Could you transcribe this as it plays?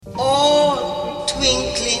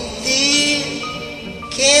twinkling dear,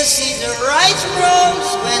 can't see the right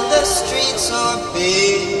roads when the streets are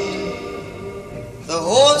big. The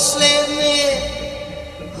whole slave mill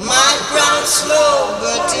might grind slow,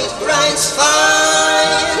 but it grinds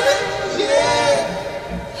fine. Yeah,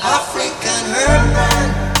 African Herbsman,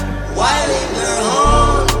 while in her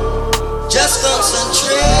home, just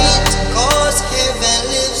concentrate, cause heaven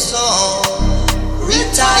lives on.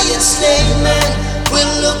 Retired slave man will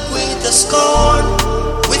look with a scorn,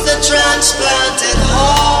 with a transplanted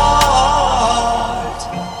heart.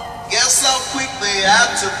 Guess how quick they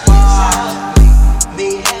had to part.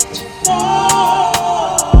 They had to part.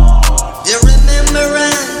 The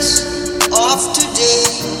remembrance of today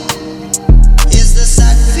is the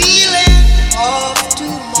sad feeling of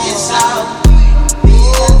tomorrow. It's how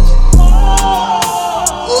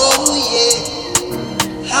oh yeah,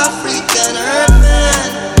 African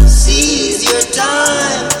Herbsman, seize your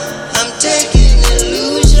time. I'm taking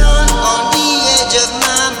illusion on the edge of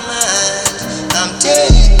my mind. I'm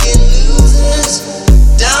taking losers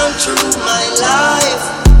down through my life,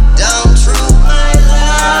 down through my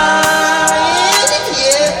life.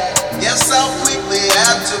 Yeah, guess how quick they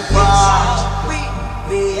had to part.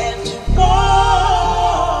 they had to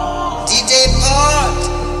part. Did they part?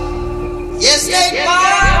 Yes, they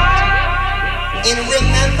part. In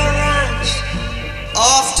remembrance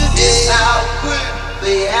of today. How quick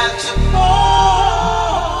they had to part.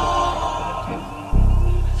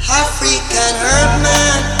 African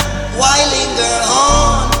Herbsman, why linger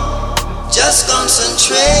on? Just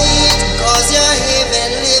concentrate, cause your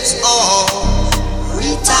heaven lives on.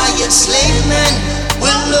 Retired slave man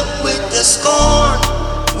will look with the scorn,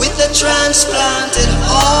 with a transplanted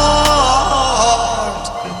heart.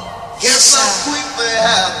 Guess how quick they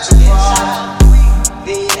had to part.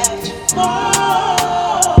 They have to fall.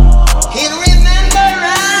 In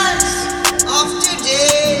remembrance of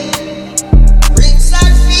today, bring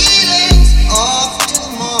sad feelings of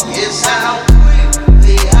tomorrow. Guess how quick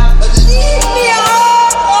they had to Leave me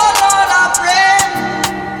out, oh Lord, I pray.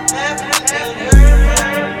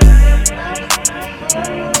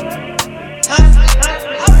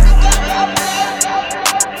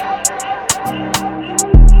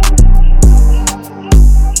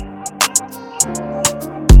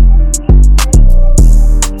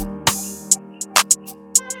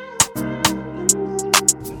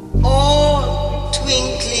 Oh,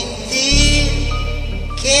 twinkling dear,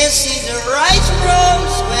 can't see the right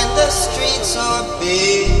roads when the streets are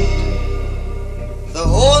big. The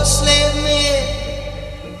whole slave mill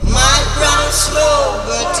might grind slow,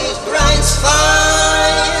 but it grinds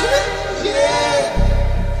fine. Yeah,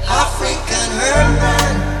 African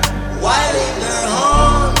Herbsman, while in her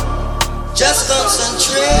home, just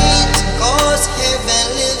concentrate, cause heaven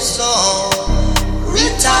lives on.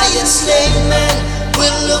 Retired slave man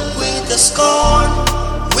will look with a scorn,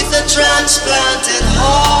 with a transplanted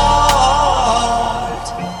heart.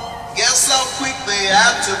 Guess how quick they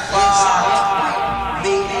had to part.